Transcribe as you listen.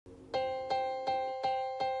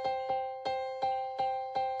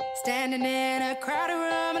Standing in a crowded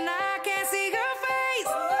room and I can't see your face.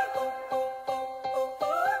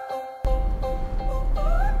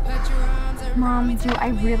 Put your arms around Mom, me, do tell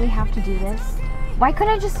I me really have to do this? Why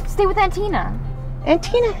couldn't I just stay with Aunt Tina? And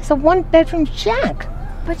Tina has a one-bedroom shack.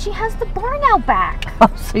 But she has the barn out back.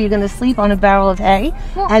 Oh, so you're gonna sleep on a barrel of hay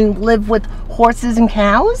and live with horses and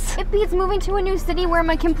cows? It beats moving to a new city where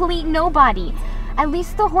I'm a complete nobody. At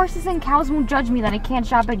least the horses and cows won't judge me that I can't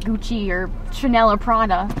shop at Gucci or Chanel or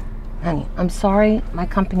Prada. Honey, I'm sorry my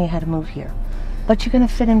company had to move here. But you're gonna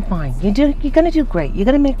fit in fine. You're gonna do great. You're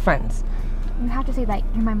gonna make friends. You have to say that.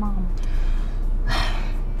 You're my mom.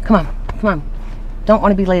 Come on. Don't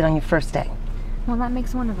want to be late on your first day. Well, that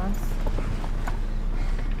makes one of us.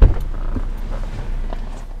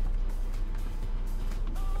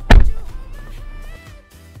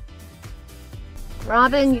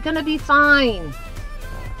 Robin, you're gonna be fine.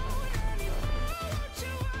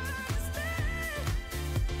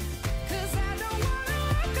 Cause I don't wanna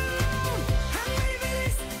walk alone. I'm ready for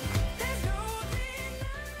this. There's no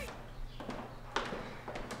denying.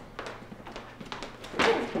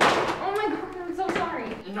 Oh my god, I'm so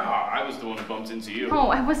sorry. No, I was the one who bumped into you. Oh,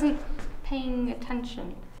 I wasn't paying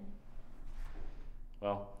attention.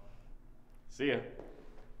 Well, see ya.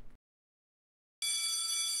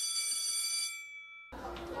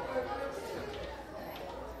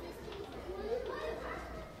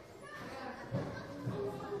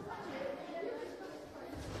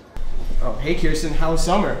 Oh, hey Kirsten, how was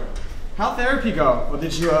summer? How'd therapy go? Or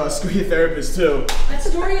did you screw your therapist too? That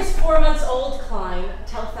story is 4 months old, Klein.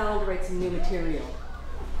 Tell Fallon to write some new material.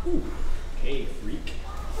 Ooh. Okay, freak.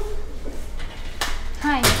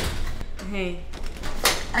 Hi. Hey.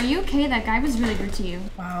 Are you okay? That guy was really rude to you.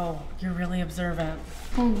 Wow, you're really observant.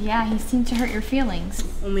 Oh yeah, he seemed to hurt your feelings.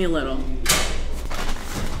 Only a little.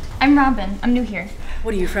 I'm Robin. I'm new here.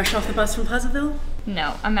 What are you, fresh off the bus from Pleasantville?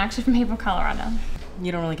 No, I'm actually from Haverhill, Colorado.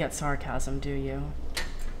 You don't really get sarcasm, do you?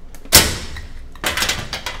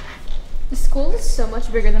 The school is so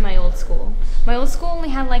much bigger than my old school. My old school only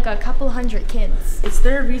had like a couple hundred kids. Is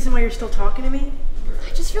there a reason why you're still talking to me?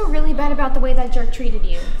 I just feel really bad about the way that jerk treated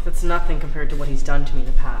you. That's nothing compared to what he's done to me in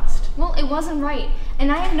the past. Well, it wasn't right,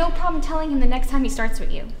 and I have no problem telling him the next time he starts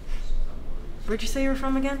with you. Where'd you say you were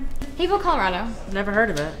from again? Haverhill, Colorado. Never heard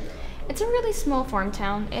of it. It's a really small farm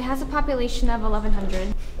town. It has a population of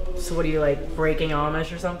 1,100. So what are you, like, breaking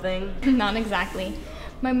Amish or something? Not exactly.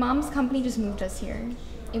 My mom's company just moved us here.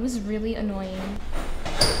 It was really annoying.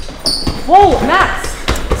 Whoa, Max!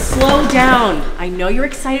 Slow down. I know you're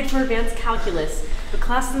excited for advanced calculus, but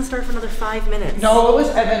class doesn't start for another 5 minutes. No, it was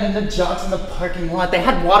Evan and the jocks in the parking lot. They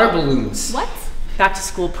had water balloons. What? Back to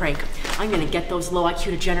school prank. I'm gonna get those low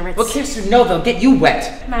IQ degenerates. Well, Kirsten, no, they'll get you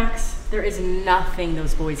wet. Max, there is nothing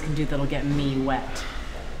those boys can do that'll get me wet.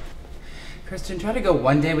 Kirsten, try to go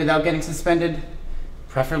one day without getting suspended.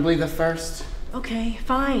 Preferably the first. Okay,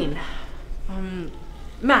 fine.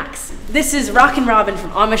 Max, this is Rockin' Robin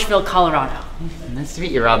from Amishville, Colorado. Nice to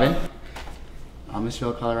meet you, Robin.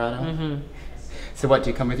 Amishville, Colorado? Mm-hmm. So what,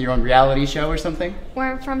 do you come with your own reality show or something?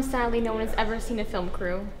 Where I'm from, sadly, no one has ever seen a film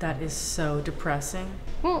crew. That is so depressing.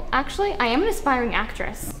 Well, actually, I am an aspiring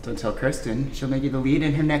actress. Don't tell Kirsten. She'll make you the lead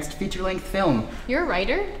in her next feature-length film. You're a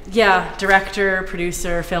writer? Yeah, director,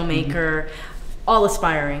 producer, filmmaker, all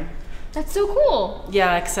aspiring. That's so cool.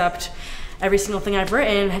 Yeah, except every single thing I've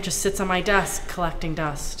written just sits on my desk collecting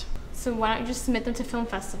dust. So why don't you just submit them to film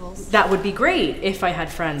festivals? That would be great if I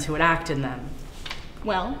had friends who would act in them.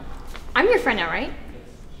 Well, I'm your friend now, right?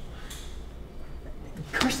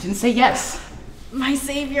 Kirsten, say yes. My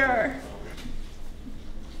savior.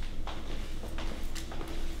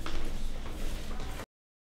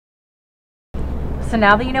 So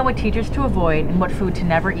now that you know what teachers to avoid and what food to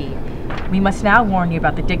never eat, we must now warn you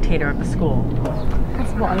about the dictator of the school.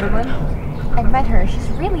 Principal Underwood. I've met her. She's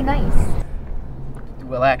really nice.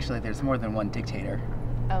 Well, actually, there's more than one dictator.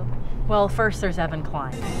 Oh. Well, first there's Evan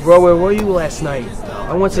Klein. Bro, where were you last night?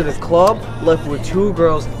 I went to the club, left with 2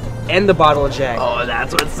 girls and the bottle of Jack. Oh,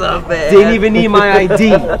 that's what's up, man. Didn't even need my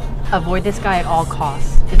ID. Avoid this guy at all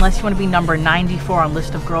costs, unless you want to be number 94 on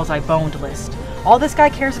list of girls I boned list. All this guy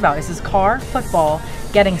cares about is his car, football,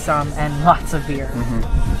 getting some, and lots of beer.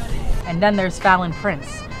 Mm-hmm. And then there's Fallon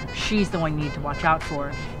Prince. She's the one you need to watch out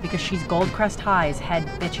for, because she's Goldcrest High's head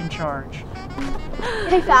bitch in charge.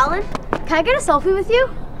 Hey Fallon, can I get a selfie with you?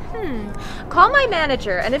 Call my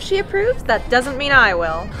manager, and if she approves, that doesn't mean I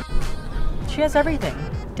will. She has everything.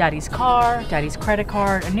 Daddy's car, Daddy's credit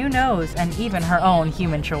card, a new nose, and even her own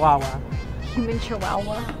human chihuahua. Human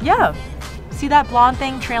chihuahua? Yeah. See that blonde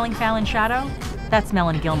thing trailing Fallon's shadow? That's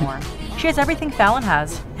Melanie Gilmore. She has everything Fallon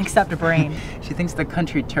has, except a brain. She thinks the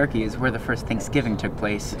country Turkey is where the first Thanksgiving took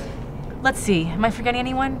place. Let's see, am I forgetting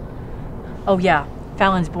anyone? Oh yeah,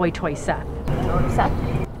 Fallon's boy toy Seth. Seth?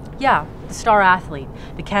 Yeah, the star athlete,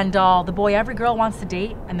 the Ken doll, the boy every girl wants to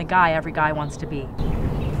date, and the guy every guy wants to be.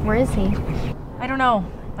 Where is he? I don't know,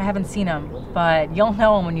 I haven't seen him, but you'll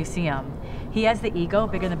know him when you see him. He has the ego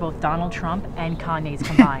bigger than both Donald Trump and Kanye's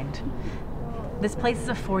combined. This place is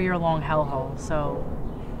a 4-year-long hellhole, so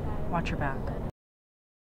watch your back.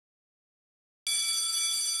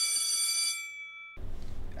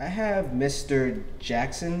 I have Mr.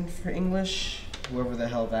 Jackson for English, whoever the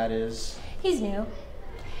hell that is. He's new.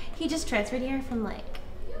 He just transferred here from like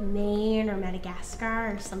Maine or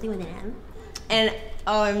Madagascar or something with an M. And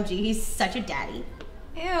OMG, he's such a daddy.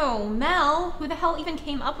 Ew, Mel, who the hell even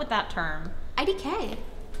came up with that term? IDK.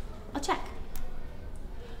 I'll check.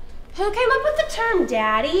 Who came up with the term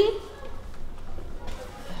daddy?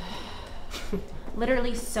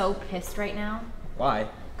 Literally so pissed right now. Why?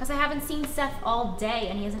 Because I haven't seen Seth all day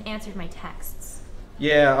and he hasn't answered my texts.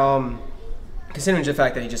 Yeah, considering the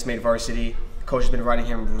fact that he just made varsity, the coach has been writing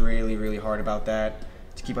him really, really hard about that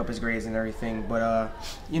to keep up his grades and everything. But,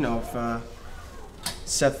 you know, if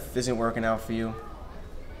Seth isn't working out for you,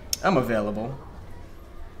 I'm available.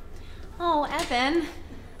 Oh, Evan,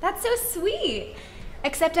 that's so sweet.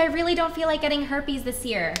 Except I really don't feel like getting herpes this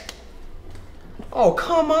year. Oh,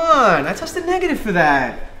 come on! I tested negative for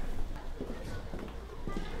that.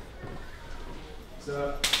 What's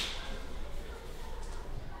up?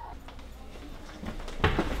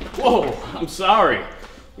 Whoa, I'm sorry.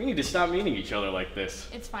 We need to stop meeting each other like this.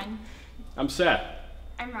 It's fine. I'm Seth.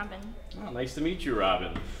 I'm Robin. Oh, nice to meet you,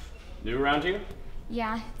 Robin. New around here?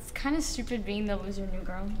 Yeah, it's kind of stupid being the loser new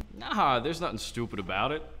girl. Nah, there's nothing stupid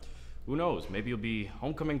about it. Who knows, maybe you'll be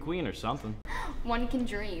homecoming queen or something. One can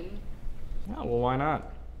dream. Oh, well, why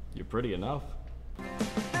not? You're pretty enough.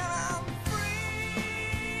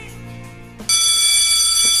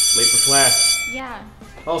 Late for class. Yeah.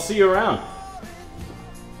 I'll see you around.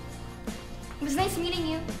 It was nice meeting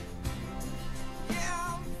you.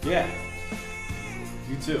 Yeah.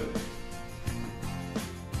 You too.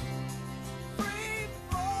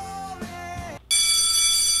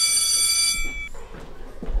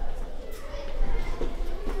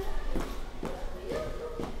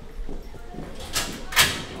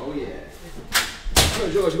 Oh, yeah.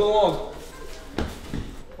 Hey, George, go along.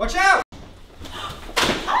 Watch out!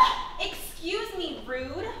 Excuse me,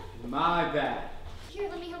 rude. My bad. Here,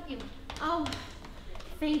 let me help you. Oh,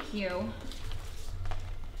 thank you.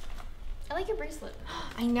 I like your bracelet.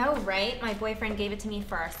 I know, right? My boyfriend gave it to me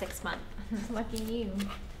for our 6th month. Lucky you.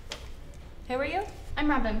 Who are you? I'm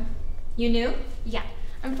Robin. You knew? Yeah.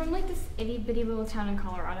 I'm from like this itty bitty little town in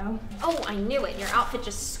Colorado. Oh, I knew it. Your outfit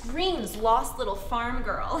just screams lost little farm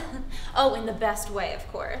girl. Oh, in the best way, of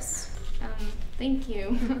course. Thank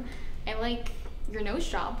you. I like your nose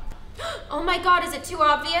job. Oh my god, is it too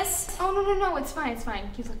obvious? Oh, no, it's fine,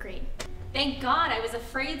 You look great. Thank God, I was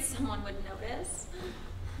afraid someone would notice.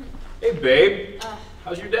 Hey, babe.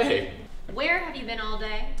 How's your day? Where have you been all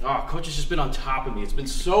day? Oh, coach has just been on top of me. It's been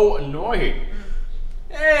so annoying.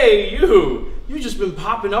 Hey, you! You've just been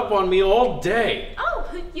popping up on me all day. Oh,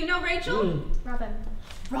 you know Rachel? Robin.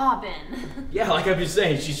 Yeah, like I've been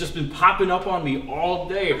saying, she's just been popping up on me all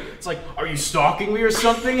day. It's like, are you stalking me or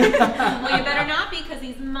something? Well, you better not be, because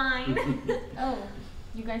he's mine. Oh,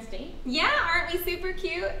 you guys date? Yeah, aren't we super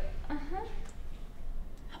cute?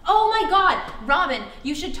 Oh my god, Robin,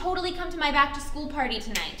 you should totally come to my back to school party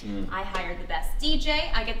tonight. I hired the best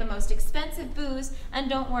DJ, I get the most expensive booze, and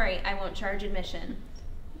don't worry, I won't charge admission.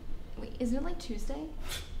 Wait, isn't it like Tuesday?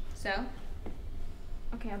 So?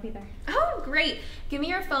 Okay, I'll be there. Oh, great. Give me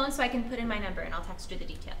your phone so I can put in my number and I'll text you the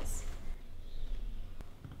details.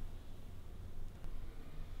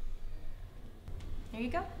 Here you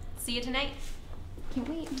go. See you tonight. Can't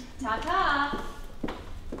wait. Ta-ta.